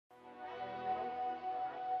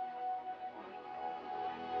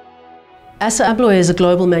Assa Abloy is a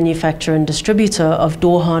global manufacturer and distributor of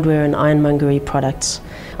door hardware and ironmongery products.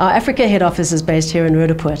 Our Africa head office is based here in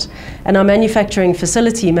Roodepoort, and our manufacturing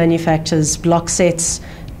facility manufactures lock sets,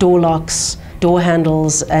 door locks, door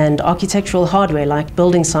handles, and architectural hardware like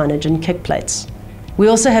building signage and kick plates. We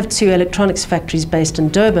also have two electronics factories based in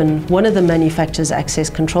Durban. One of them manufactures access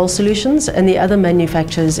control solutions and the other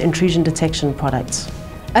manufactures intrusion detection products.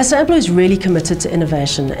 Assa Abloy is really committed to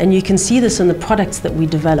innovation, and you can see this in the products that we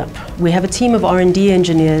develop. We have a team of R&D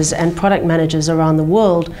engineers and product managers around the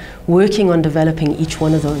world working on developing each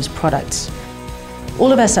one of those products.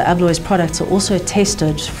 All of Assa Abloy's products are also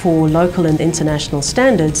tested for local and international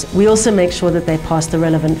standards. We also make sure that they pass the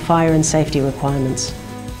relevant fire and safety requirements.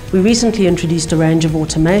 We recently introduced a range of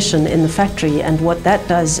automation in the factory, and what that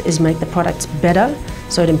does is make the products better,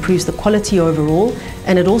 so it improves the quality overall,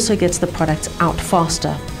 and it also gets the products out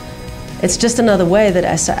faster. It's just another way that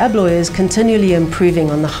Assa Abloy is continually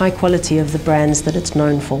improving on the high quality of the brands that it's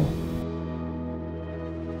known for.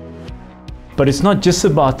 But it's not just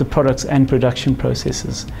about the products and production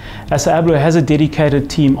processes. Assa Abloy has a dedicated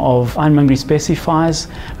team of ironmongery specifiers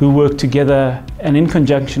who work together and in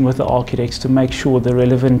conjunction with the architects to make sure the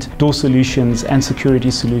relevant door solutions and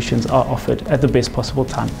security solutions are offered at the best possible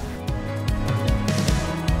time.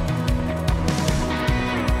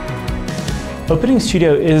 Opening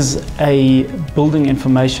Studio is a building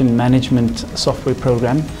information management software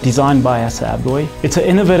program designed by Assa Abloy. It's an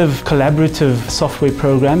innovative collaborative software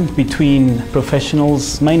program between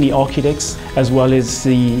professionals, mainly architects, as well as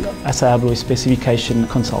the Assa Abloy specification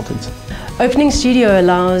consultants. Opening Studio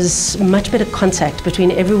allows much better contact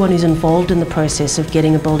between everyone who's involved in the process of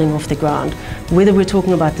getting a building off the ground. Whether we're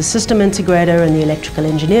talking about the system integrator and the electrical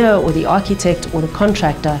engineer, or the architect or the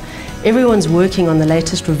contractor, everyone's working on the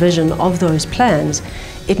latest revision of those plans.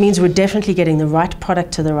 It means we're definitely getting the right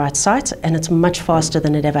product to the right site, and it's much faster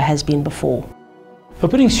than it ever has been before.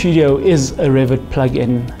 Opening Studio is a Revit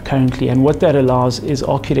plugin currently, and what that allows is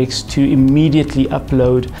architects to immediately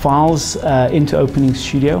upload files into Opening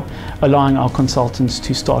Studio, allowing our consultants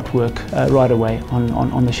to start work right away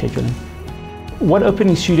on the scheduling. What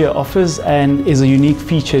Opening Studio offers, and is a unique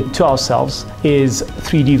feature to ourselves, is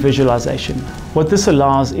 3D visualization. What this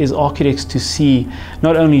allows is architects to see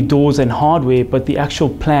not only doors and hardware, but the actual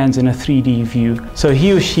plans in a 3D view. So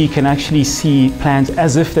he or she can actually see plans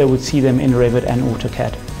as if they would see them in Revit and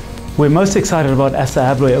AutoCAD. We're most excited about Assa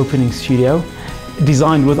Abloy Opening Studio.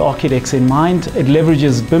 Designed with architects in mind, it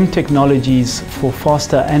leverages BIM technologies for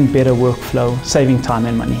faster and better workflow, saving time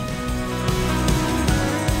and money.